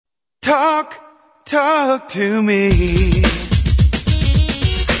Talk to me.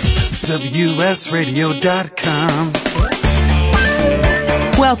 WSRadio.com.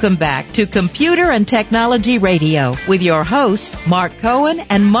 Welcome back to Computer and Technology Radio with your hosts, Mark Cohen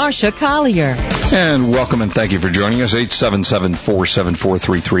and Marcia Collier. And welcome and thank you for joining us,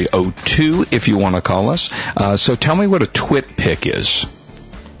 877-474-3302 if you want to call us. So tell me what a TwitPic is.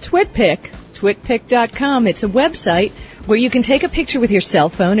 TwitPic.com. It's a website where you can take a picture with your cell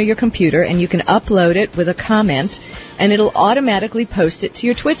phone or your computer and you can upload it with a comment and it'll automatically post it to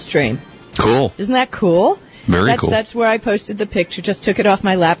your Twitch stream. Cool. Isn't that cool? Very cool. That's where I posted the picture. Just took it off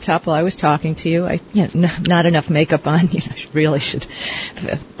my laptop while I was talking to you. Not enough makeup on. I really should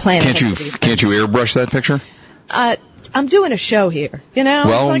plan. Can't you airbrush that picture? I'm doing a show here.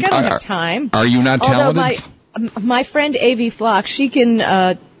 Well, so I don't have time. Are you not talented? Although my friend A.V. Flock, she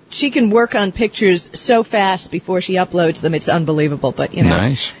can work on pictures so fast before she uploads them. It's unbelievable. But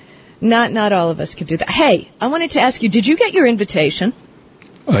nice. Not all of us can do that. Hey, I wanted to ask you, did you get your invitation?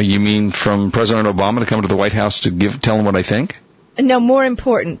 You mean from President Obama to come to the White House to tell him what I think? No, more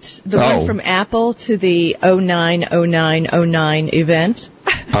important, the one from Apple to the 090909 event.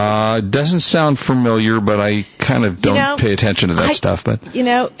 Doesn't sound familiar, but I kind of don't pay attention to that stuff. But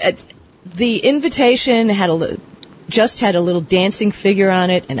the invitation had a little dancing figure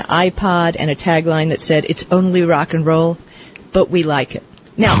on it, an iPod, and a tagline that said, "It's only rock and roll, but we like it."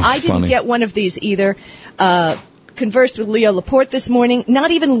 Now, I didn't get one of these either. Conversed with Leo Laporte this morning.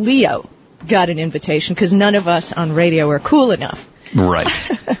 Not even Leo got an invitation because none of us on radio are cool enough. Right.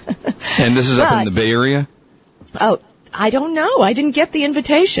 And this is up in the Bay Area? Oh, I don't know. I didn't get the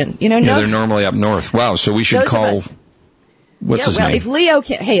invitation. They're normally up north. Wow, so we should call... What's his name? If Leo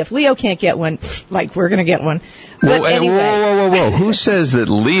can't get one, we're going to get one. But anyway. Whoa. Who says that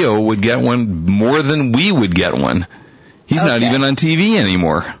Leo would get one more than we would get one? He's not even on TV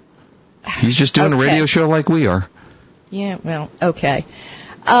anymore. He's just doing a radio show like we are. Yeah, well, okay.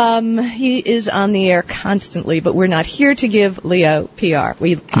 He is on the air constantly, but we're not here to give Leo PR.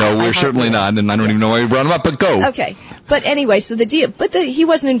 We're certainly not, and I don't even know why you brought him up, but go. Okay. But anyway, so he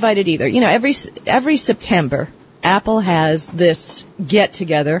wasn't invited either. Every September, Apple has this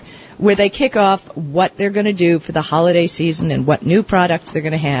get-together where they kick off what they're going to do for the holiday season and what new products they're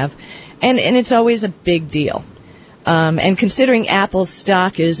going to have, and it's always a big deal. And considering Apple's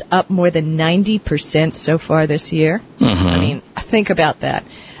stock is up more than 90% so far this year, I mean, think about that.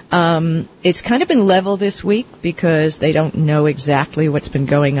 It's kind of been level this week because they don't know exactly what's been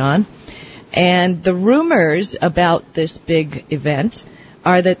going on. And the rumors about this big event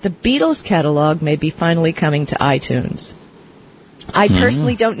are that the Beatles catalog may be finally coming to iTunes. I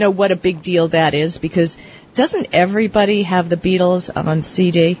personally don't know what a big deal that is because doesn't everybody have the Beatles on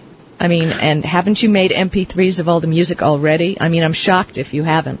CD? I mean, and haven't you made MP3s of all the music already? I mean, I'm shocked if you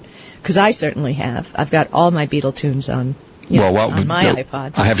haven't, because I certainly have. I've got all my Beatle tunes on, on my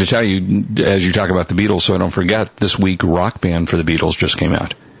iPod. I have to tell you, as you talk about the Beatles, so I don't forget, this week Rock Band for the Beatles just came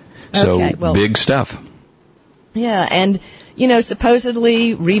out. So, big stuff. Yeah, and,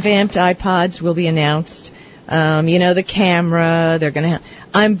 supposedly revamped iPods will be announced. The camera, they're going to have...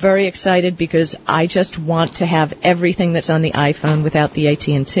 I'm very excited because I just want to have everything that's on the iPhone without the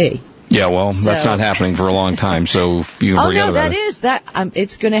AT&T. Yeah, well, that's not happening for a long time, so you can forget about it.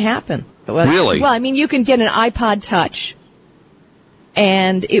 It's going to happen. Really? Well, I mean, you can get an iPod Touch,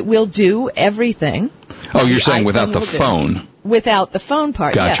 and it will do everything. Oh, you're saying without the phone? Without the phone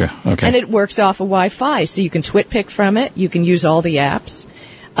part, Gotcha, yeah. Okay. And it works off of Wi-Fi, so you can TwitPic from it. You can use all the apps.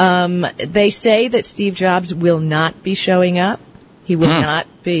 They say that Steve Jobs will not be showing up. He will not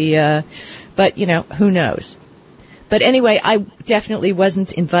be, but, who knows. But anyway, I definitely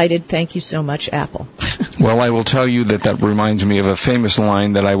wasn't invited. Thank you so much, Apple. Well, I will tell you that reminds me of a famous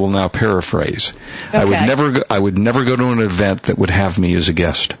line that I will now paraphrase. Okay. I would never go to an event that would have me as a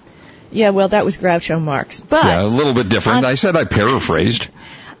guest. Yeah, well, that was Groucho Marx. But yeah, a little bit different. I said I paraphrased.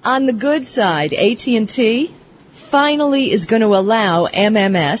 On the good side, AT&T finally is going to allow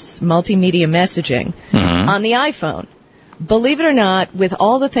MMS, multimedia messaging, on the iPhone. Believe it or not, with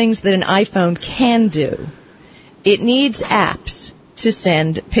all the things that an iPhone can do, it needs apps to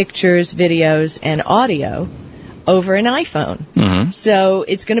send pictures, videos, and audio over an iPhone. So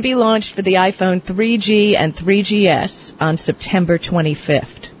it's going to be launched for the iPhone 3G and 3GS on September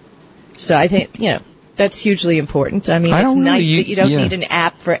 25th. So I think, that's hugely important. I mean, it's nice that you don't need an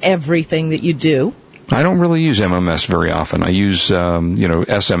app for everything that you do. I don't really use MMS very often. I use,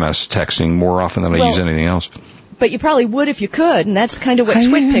 SMS texting more often than I use anything else. But you probably would if you could, and that's kind of what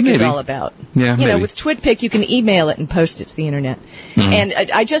TwitPic is all about. Yeah, maybe. With TwitPic, you can email it and post it to the Internet. And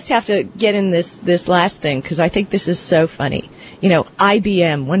I just have to get in this last thing, because I think this is so funny.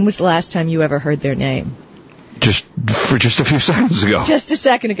 IBM, when was the last time you ever heard their name? Just a few seconds ago. Just a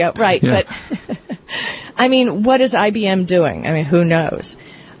second ago, right. Yeah. But, what is IBM doing? Who knows?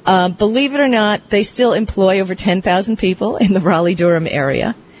 Believe it or not, they still employ over 10,000 people in the Raleigh-Durham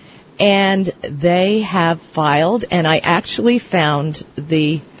area. And they have filed, and I actually found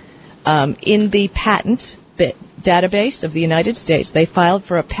in the patent database of the United States, they filed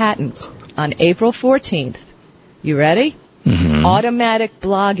for a patent on April 14th. You ready? Mm-hmm. Automatic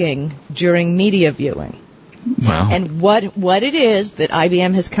blogging during media viewing. Wow. And what it is that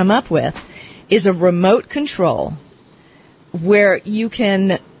IBM has come up with is a remote control where you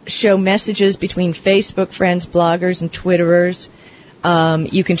can show messages between Facebook friends, bloggers, and Twitterers.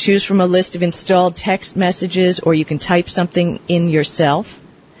 You can choose from a list of installed text messages, or you can type something in yourself.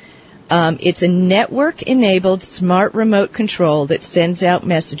 It's a network-enabled smart remote control that sends out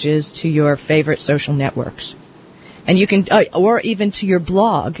messages to your favorite social networks. And you can, or even to your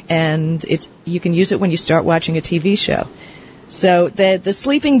blog, and you can use it when you start watching a TV show. So the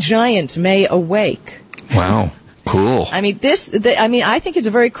sleeping giant may awake. Wow, cool. I think it's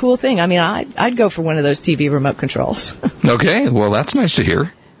a very cool thing. I'd go for one of those TV remote controls. Okay, well, that's nice to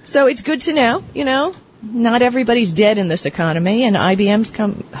hear. So it's good to know, not everybody's dead in this economy, and IBM's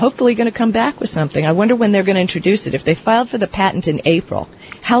hopefully going to come back with something. I wonder when they're going to introduce it. If they filed for the patent in April,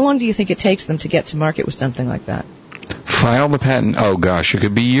 how long do you think it takes them to get to market with something like that? File the patent. Oh, gosh, it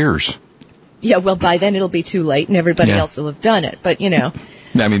could be years. Yeah, well, by then it'll be too late, and everybody else will have done it. But, they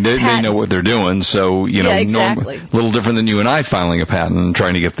know what they're doing, so, exactly. A little different than you and I filing a patent and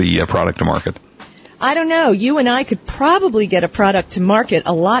trying to get the product to market. I don't know. You and I could probably get a product to market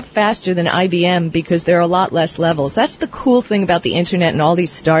a lot faster than IBM because there are a lot less levels. That's the cool thing about the Internet and all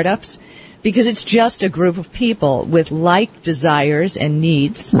these startups, because it's just a group of people with like desires and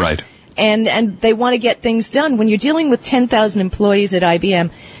needs. Right. And they want to get things done. When you're dealing with 10,000 employees at IBM,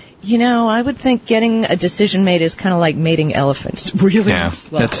 I would think getting a decision made is kind of like mating elephants. Really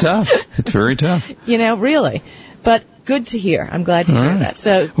slow. That's tough. It's very tough. Really. But good to hear. I'm glad to hear that.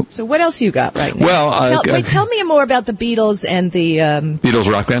 So what else you got right now? Well, tell me more about the Beatles and the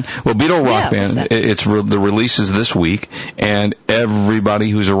Beatles Rock Band. Well, Beatles Rock Band. The release is this week, and everybody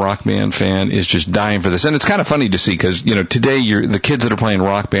who's a Rock Band fan is just dying for this. And it's kind of funny to see because today the kids that are playing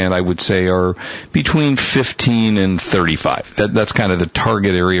Rock Band, I would say, are between 15 and 35. That's kind of the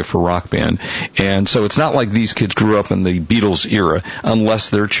target area for Rock Band. And so it's not like these kids grew up in the Beatles era,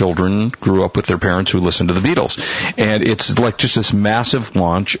 unless their children grew up with their parents who listened to the Beatles. And it's like just this massive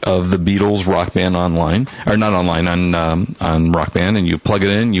launch of the Beatles Rock Band online, or not online, on Rock Band, and you plug it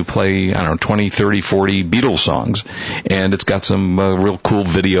in, you play, 20, 30, 40 Beatles songs, and it's got some real cool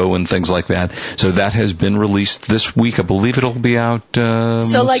video and things like that. So that has been released this week. I believe it'll be out, you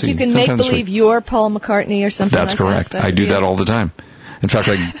can make believe you're Paul McCartney or something like that? That's correct. I do that all the time. In fact,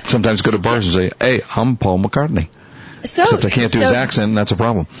 I sometimes go to bars and say, hey, I'm Paul McCartney. Except I can't do his accent, and that's a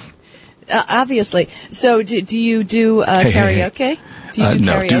problem. Obviously. So do you do karaoke? Do you do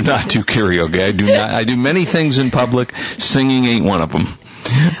no, karaoke? do not do karaoke. I do not. I do many things in public. Singing ain't one of them.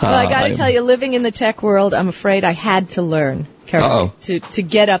 Well, I got to tell you, living in the tech world, I'm afraid I had to learn karaoke to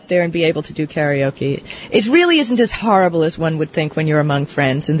get up there and be able to do karaoke. It really isn't as horrible as one would think when you're among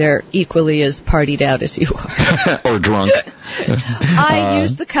friends and they're equally as partied out as you are. Or drunk. I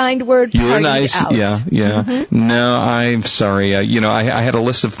use the kind word you were partied nice. out. Yeah. Mm-hmm. No, I'm sorry. I had a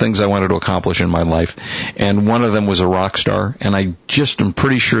list of things I wanted to accomplish in my life, and one of them was a rock star, and I just am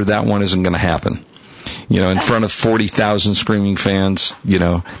pretty sure that one isn't going to happen. In front of 40,000 screaming fans, they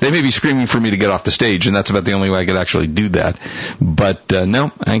may be screaming for me to get off the stage, and that's about the only way I could actually do that. But,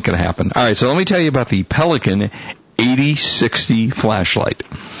 no, ain't gonna happen. Alright, so let me tell you about the Pelican 8060 flashlight.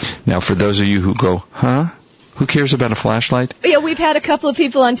 Now, for those of you who go, huh? Who cares about a flashlight? Yeah, we've had a couple of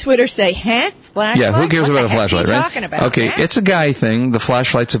people on Twitter say, huh? Flashlight? Yeah, who cares about a flashlight, right? Talking about, okay, it's a guy thing. The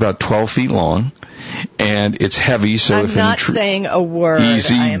flashlight's about 12 feet long, and it's heavy, so I'm not saying a word.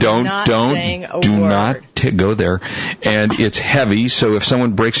 Easy, do not go there. And it's heavy, so if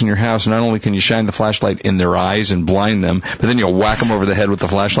someone breaks in your house, not only can you shine the flashlight in their eyes and blind them, but then you'll whack them over the head with the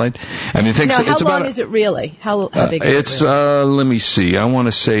flashlight. How long is it really? How big is it really? Let me see. I want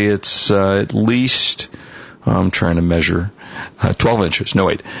to say it's at least... I'm trying to measure 12 inches. No,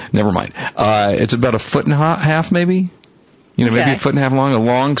 wait. Never mind. It's about a foot and a half, maybe. Maybe a foot and a half long, a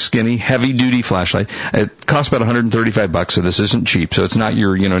long, skinny, heavy-duty flashlight. It costs about $135, so this isn't cheap. So it's not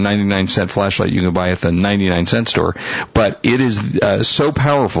your, 99-cent flashlight you can buy at the 99-cent store. But it is so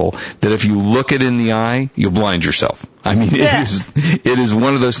powerful that if you look it in the eye, you'll blind yourself. I mean, it is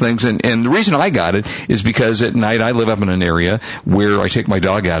one of those things, and the reason I got it is because at night I live up in an area where I take my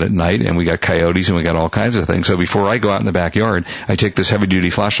dog out at night, and we got coyotes and we got all kinds of things. So before I go out in the backyard, I take this heavy-duty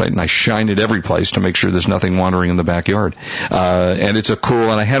flashlight and I shine it every place to make sure there's nothing wandering in the backyard. And it's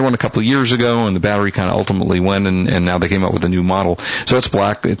and I had one a couple of years ago, and the battery kind of ultimately went, and now they came out with a new model. So it's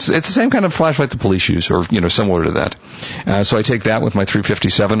black. It's the same kind of flashlight the police use, or similar to that. So I take that with my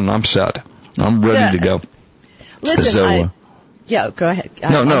 357, and I'm set. I'm ready to go. Listen, go ahead.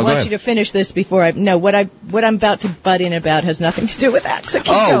 I want you to finish this before what I'm about to butt in about has nothing to do with that. So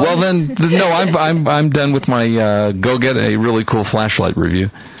keep going. Well then, no, I'm done with my go get a really cool flashlight review.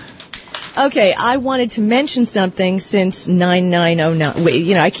 Okay, I wanted to mention something since 9909.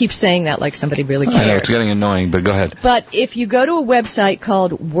 Wait, I keep saying that like somebody really cares. I know, it's getting annoying, but go ahead. But if you go to a website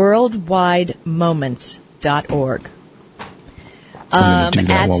called worldwidemoment.org. I'm going to do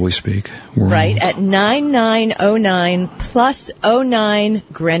that while we speak. Right, at 9909 plus 09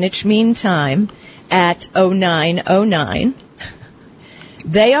 Greenwich Mean Time at 0909,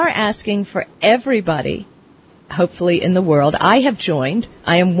 they are asking for everybody, hopefully in the world. I have joined.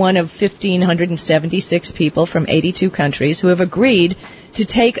 I am one of 1,576 people from 82 countries who have agreed to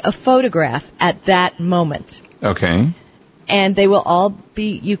take a photograph at that moment. Okay. And they will all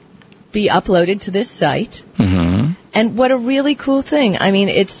be uploaded to this site. Mm-hmm. And what a really cool thing. I mean,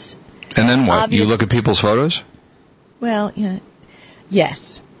 it's... And then what? You look at people's photos? Well, yeah.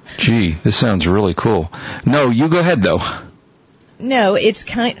 Yes. Gee, this sounds really cool. No, you go ahead, though. No, it's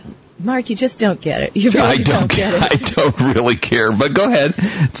Mark, you just don't get it. You really don't get it. I don't really care, but go ahead.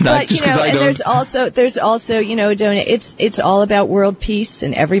 It's not just because I don't. There's also, Donna, it's all about world peace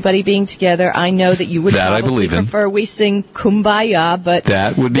and everybody being together. I know that you would probably prefer we sing Kumbaya, but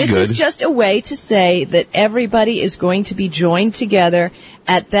that would be good. This is just a way to say that everybody is going to be joined together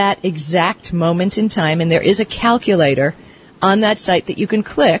at that exact moment in time, and there is a calculator on that site that you can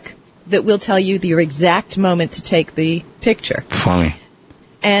click that will tell you your exact moment to take the picture. Funny.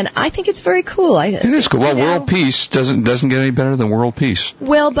 And I think it's very cool. It is cool. Well, world peace doesn't get any better than world peace.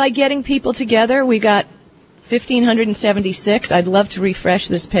 Well, by getting people together, we got 1,576. I'd love to refresh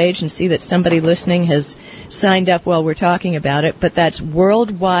this page and see that somebody listening has signed up while we're talking about it, but that's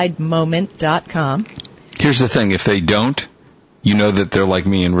worldwidemoment.com. Here's the thing. If they don't, you know that they're like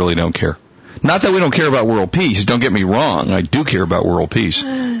me and really don't care. Not that we don't care about world peace. Don't get me wrong. I do care about world peace.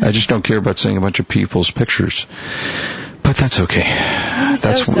 I just don't care about seeing a bunch of people's pictures. But that's okay. I'm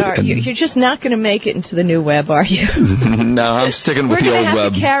so sorry. You're just not going to make it into the new web, are you? No, I'm sticking with the old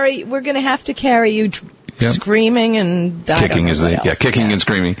web. We're going to have to carry you screaming and kicking kicking and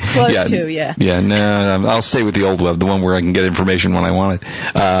screaming. Close to. Yeah, no, I'll stay with the old web, the one where I can get information when I want it.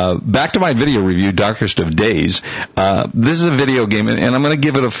 Back to my video review, Darkest of Days. This is a video game, and I'm going to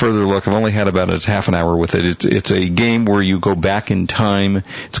give it a further look. I've only had about a half an hour with it. It's a game where you go back in time.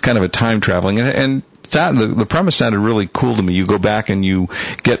 It's kind of a time traveling, and the premise sounded really cool to me. You go back and you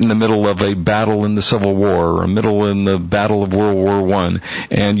get in the middle of a battle in the Civil War, or a middle in the Battle of World War I,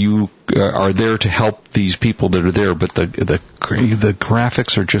 and you are there to help these people that are there. But the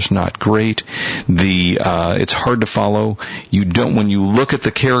graphics are just not great. It's hard to follow. When you look at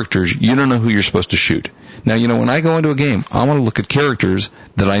the characters, you don't know who you're supposed to shoot. Now, when I go into a game, I want to look at characters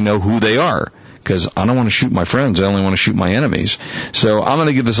that I know who they are, because I don't want to shoot my friends. I only want to shoot my enemies. So I'm going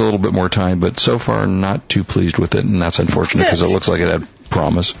to give this a little bit more time, but so far not too pleased with it, and that's unfortunate because it looks like it had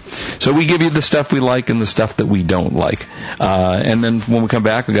promise. So we give you the stuff we like and the stuff that we don't like. And then when we come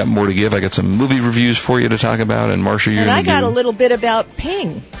back, we got more to give. I got some movie reviews for you to talk about, and Marcia, you're going to a little bit about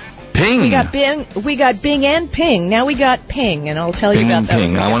Ping. Ping. We got Bing and Ping. Now we got Ping, and I'll tell you about that.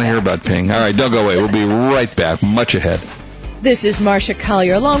 Ping. I want to hear about Ping. All right, don't go away. We'll be right back. Much ahead. This is Marcia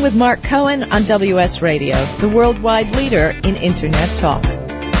Collier, along with Mark Cohen on WS Radio, the worldwide leader in Internet talk.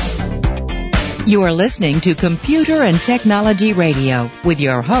 You are listening to Computer and Technology Radio with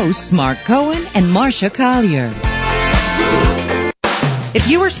your hosts, Mark Cohen and Marcia Collier. If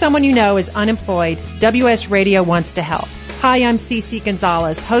you or someone you know is unemployed, WS Radio wants to help. Hi, I'm Cece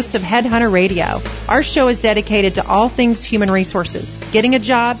Gonzalez, host of Headhunter Radio. Our show is dedicated to all things human resources, getting a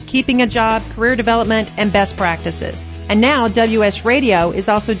job, keeping a job, career development, and best practices. And now WS Radio is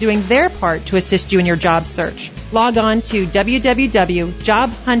also doing their part to assist you in your job search. Log on to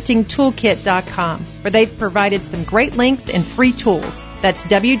www.jobhuntingtoolkit.com, where they've provided some great links and free tools. That's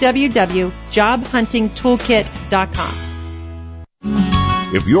www.jobhuntingtoolkit.com.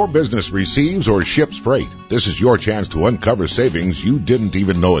 If your business receives or ships freight, this is your chance to uncover savings you didn't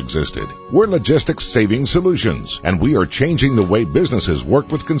even know existed. We're Logistics Saving Solutions, and we are changing the way businesses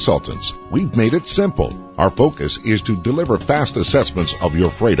work with consultants. We've made it simple. Our focus is to deliver fast assessments of your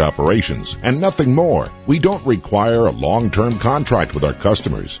freight operations, and nothing more. We don't require a long-term contract with our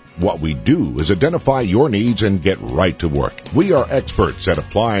customers. What we do is identify your needs and get right to work. We are experts at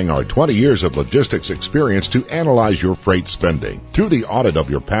applying our 20 years of logistics experience to analyze your freight spending. Through the audit of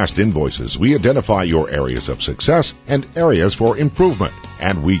your past invoices, we identify your areas of success and areas for improvement,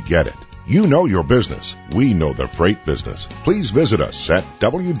 and we get it. You know your business. We know the freight business. Please visit us at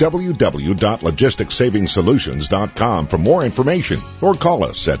www.logisticsavingsolutions.com for more information, or call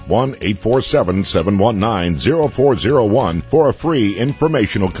us at 1-847-719-0401 for a free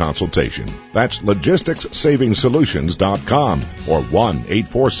informational consultation. That's logisticsavingsolutions.com or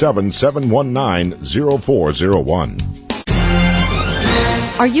 1-847-719-0401.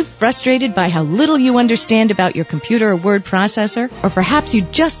 Are you frustrated by how little you understand about your computer or word processor? Or perhaps you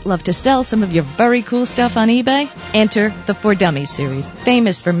just love to sell some of your very cool stuff on eBay? Enter the For Dummies series,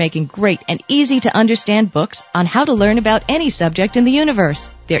 famous for making great and easy-to-understand books on how to learn about any subject in the universe.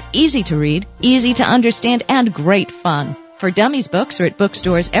 They're easy to read, easy to understand, and great fun. For Dummies books are at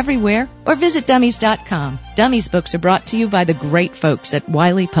bookstores everywhere, or visit dummies.com. Dummies books are brought to you by the great folks at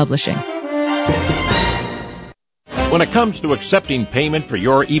Wiley Publishing. When it comes to accepting payment for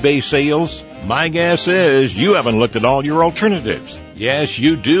your eBay sales, my guess is you haven't looked at all your alternatives. Yes,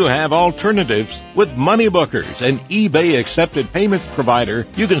 you do have alternatives. With MoneyBookers, an eBay-accepted payments provider,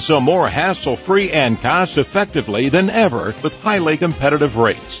 you can sell more hassle-free and cost-effectively than ever with highly competitive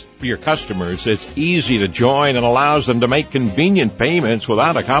rates. For your customers, it's easy to join and allows them to make convenient payments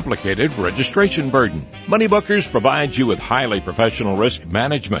without a complicated registration burden. MoneyBookers provides you with highly professional risk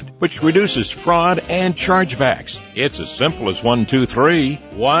management, which reduces fraud and chargebacks. It's as simple as 1, 2, 3.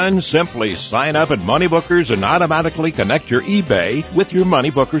 1, simply sign up at MoneyBookers and automatically connect your eBay with your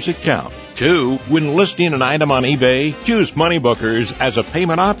MoneyBookers account. 2, when listing an item on eBay, choose MoneyBookers as a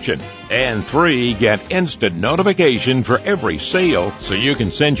payment option. And 3, get instant notification for every sale so you can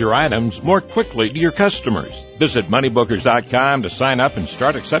send your items more quickly to your customers. Visit moneybookers.com to sign up and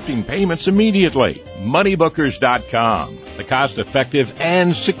start accepting payments immediately. Moneybookers.com, the cost-effective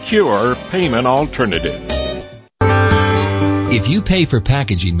and secure payment alternative. If you pay for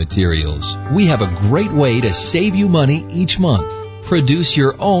packaging materials, we have a great way to save you money each month. Produce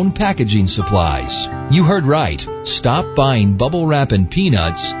your own packaging supplies. You heard right. Stop buying bubble wrap and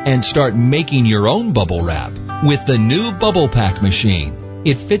peanuts and start making your own bubble wrap with the new Bubble Pack machine.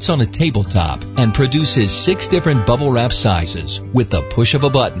 It fits on a tabletop and produces 6 different bubble wrap sizes with the push of a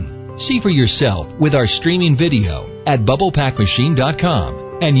button. See for yourself with our streaming video at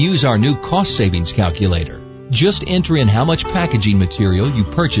bubblepackmachine.com and use our new cost savings calculator. Just enter in how much packaging material you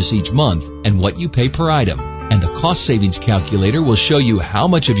purchase each month and what you pay per item, and the cost savings calculator will show you how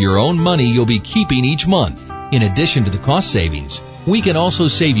much of your own money you'll be keeping each month. In addition to the cost savings, we can also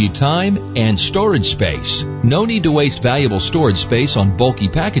save you time and storage space. No need to waste valuable storage space on bulky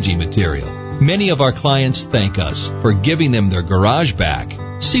packaging material. Many of our clients thank us for giving them their garage back.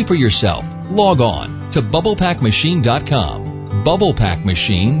 See for yourself. Log on to bubblepackmachine.com.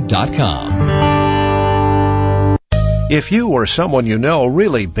 bubblepackmachine.com. If you or someone you know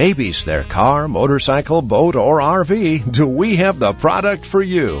really babies their car, motorcycle, boat, or RV, do we have the product for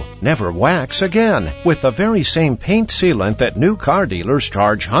you? Never wax again with the very same paint sealant that new car dealers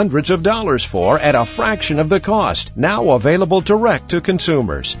charge hundreds of dollars for at a fraction of the cost, now available direct to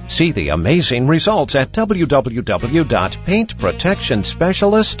consumers. See the amazing results at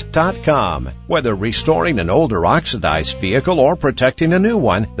www.paintprotectionspecialist.com. Whether restoring an older oxidized vehicle or protecting a new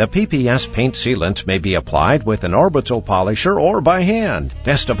one, the PPS paint sealant may be applied with an orbital polisher or by hand.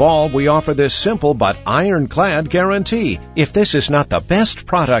 Best of all, we offer this simple but ironclad guarantee. If this is not the best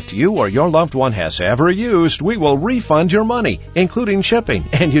product you or your loved one has ever used, we will refund your money, including shipping,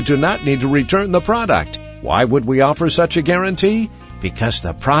 and you do not need to return the product. Why would we offer such a guarantee? Because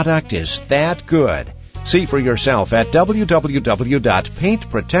the product is that good. See for yourself at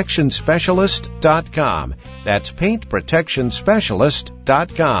www.paintprotectionspecialist.com. That's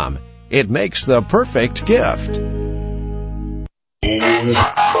paintprotectionspecialist.com. It makes the perfect gift.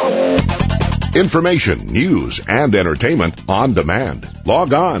 Information, news, and entertainment on demand.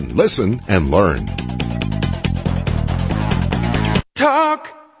 Log on, listen, and learn.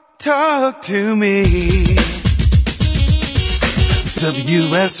 Talk to me.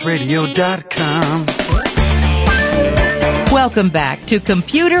 WSRadio.com. Welcome back to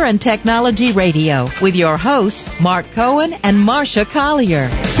Computer and Technology Radio with your hosts, Mark Cohen and Marcia Collier.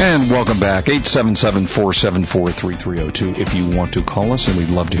 And welcome back, 877-474-3302 if you want to call us, and we'd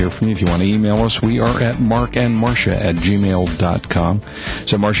love to hear from you. If you want to email us, we are at markandmarcia@gmail.com.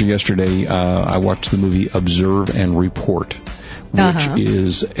 So, Marcia, yesterday I watched the movie Observe and Report, which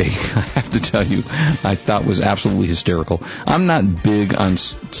is I have to tell you, I thought was absolutely hysterical. I'm not big on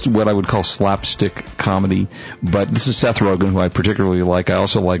what I would call slapstick comedy, but this is Seth Rogen, who I particularly like. I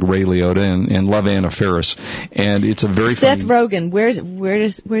also like Ray Liotta and love Anna Faris, and it's a very Seth Rogen.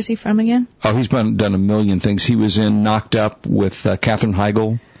 Where's he from again? Oh, he's done a million things. He was in Knocked Up with Katherine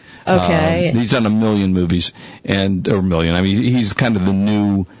Heigl. Okay. He's done a million movies, I mean, he's kind of the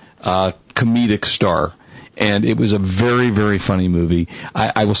new comedic star. And it was a very, very funny movie.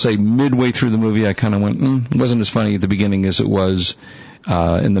 I will say midway through the movie, I kind of went, it wasn't as funny at the beginning as it was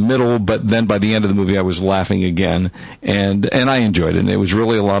in the middle, but then by the end of the movie, I was laughing again, and I enjoyed it. And it was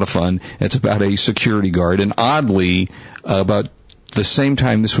really a lot of fun. It's about a security guard, and oddly, about the same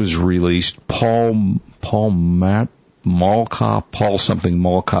time this was released, Paul Blart Mall Cop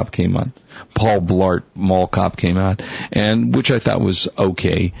came out, and which I thought was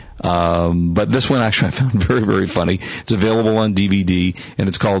okay. But this one actually I found very, very funny. It's available on DVD, and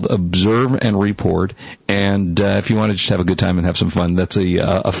it's called Observe and Report. And if you want to just have a good time and have some fun, that's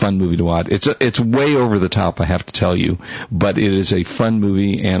a fun movie to watch. It's way over the top, I have to tell you, but it is a fun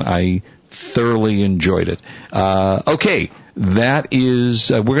movie, and I thoroughly enjoyed it. Okay, that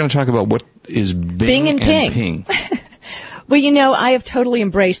is we're going to talk about what is Bing and Ping. Well, I have totally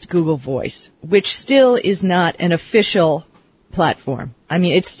embraced Google Voice, which still is not an official platform. I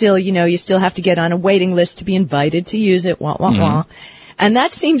mean, it's still, you still have to get on a waiting list to be invited to use it, wah. And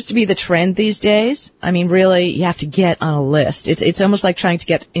that seems to be the trend these days. I mean, really, you have to get on a list. It's almost like trying to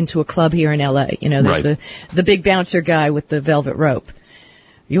get into a club here in L.A. There's the big bouncer guy with the velvet rope.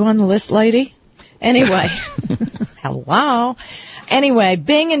 You on the list, lady? Anyway. Hello. Anyway,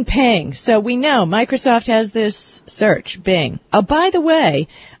 Bing and Ping. So we know Microsoft has this search, Bing. Oh, by the way,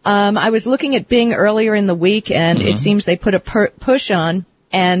 I was looking at Bing earlier in the week, and it seems they put a push on,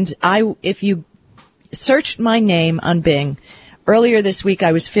 and if you searched my name on Bing, earlier this week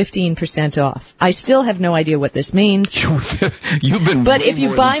I was 15% off. I still have no idea what this means. But if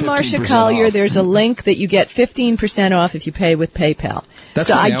you buy Marcia Collier, there's a link that you get 15% off if you pay with PayPal.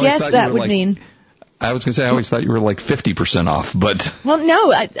 So I guess that would mean... I was going to say, I always thought you were like 50% off, but... Well,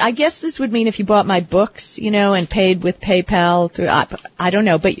 no, I guess this would mean if you bought my books, and paid with PayPal through, I don't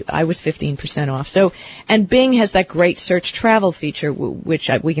know, but I was 15% off. So, and Bing has that great search travel feature,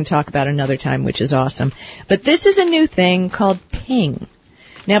 which we can talk about another time, which is awesome. But this is a new thing called Ping.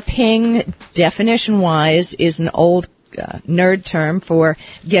 Now, Ping, definition-wise, is an old nerd term for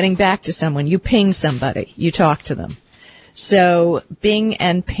getting back to someone. You ping somebody. You talk to them. So, Bing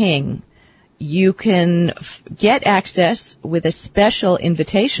and Ping... You can get access with a special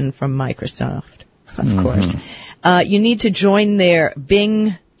invitation from Microsoft, of course. You need to join their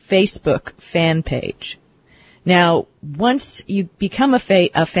Bing Facebook fan page. Now, once you become a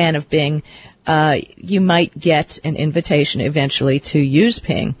fan of Bing, you might get an invitation eventually to use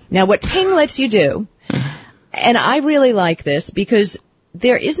Ping. Now, what Ping lets you do, and I really like this because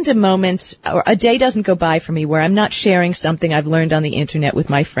there isn't a moment or a day doesn't go by for me where I'm not sharing something I've learned on the internet with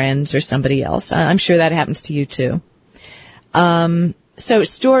my friends or somebody else. I'm sure that happens to you too. So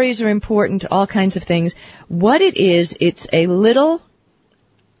stories are important, all kinds of things. What it is, it's a little,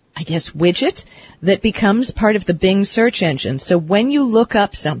 widget that becomes part of the Bing search engine. So when you look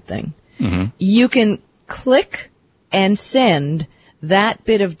up something, you can click and send that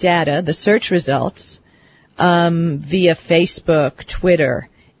bit of data, the search results, via Facebook, Twitter,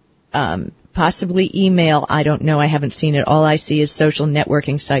 possibly email. I don't know. I haven't seen it. All I see is social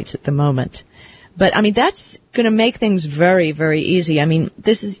networking sites at the moment. But, that's going to make things very, very easy.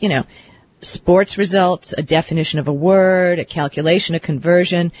 This is, sports results, a definition of a word, a calculation, a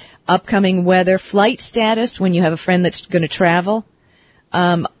conversion, upcoming weather, flight status when you have a friend that's going to travel,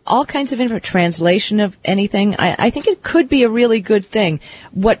 all kinds of translation of anything. I think it could be a really good thing.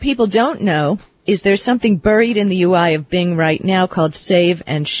 What people don't know is there's something buried in the UI of Bing right now called Save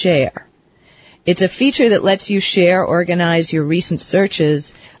and Share. It's a feature that lets you share, organize your recent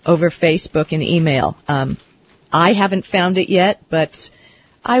searches over Facebook and email. I haven't found it yet, but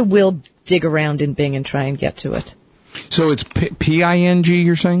I will dig around in Bing and try and get to it. So it's P-I-N-G,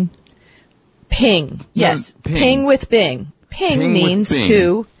 you're saying? Ping, yes. Ping. Ping with Bing. Ping means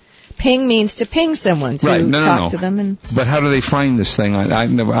to ping someone, to talk to them. But how do they find this thing?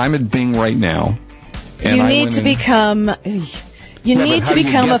 I'm at Bing right now. And you need to become a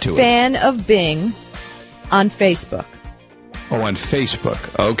fan of Bing on Facebook. Oh, on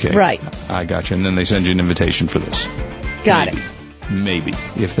Facebook. Okay. Right. I got you. And then they send you an invitation for this. Got it. Maybe.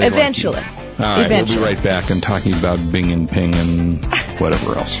 If they Eventually. Like you. All right. Eventually. We'll be right back and talking about Bing and Ping and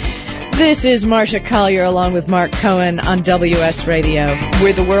whatever else. This is Marcia Collier along with Mark Cohen on WS Radio.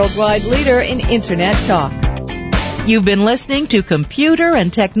 We're the worldwide leader in Internet talk. You've been listening to Computer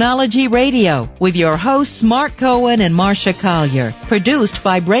and Technology Radio with your hosts Mark Cohen and Marcia Collier. Produced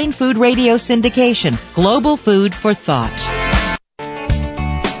by Brain Food Radio Syndication. Global food for thought.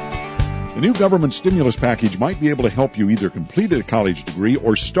 The new government stimulus package might be able to help you either complete a college degree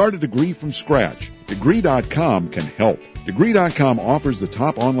or start a degree from scratch. Degree.com can help. Degree.com offers the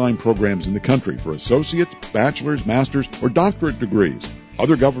top online programs in the country for associates, bachelor's, master's, or doctorate degrees.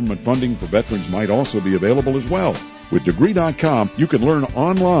 Other government funding for veterans might also be available as well. With Degree.com, you can learn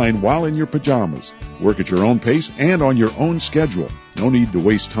online while in your pajamas. Work at your own pace and on your own schedule. No need to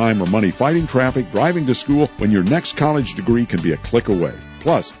waste time or money fighting traffic, driving to school, when your next college degree can be a click away.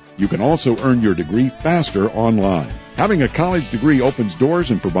 Plus, you can also earn your degree faster online. Having a college degree opens doors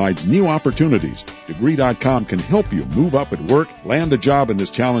and provides new opportunities. Degree.com can help you move up at work, land a job in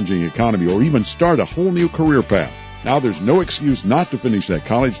this challenging economy, or even start a whole new career path. Now there's no excuse not to finish that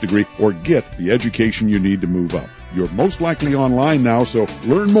college degree or get the education you need to move up. You're most likely online now, so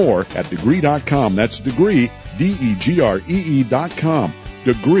learn more at Degree.com. That's Degree, Degree.com.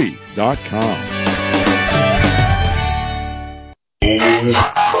 Degree.com.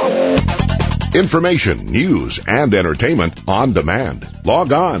 Information, news, and entertainment on demand.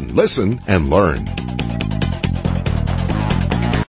 Log on, listen, and learn.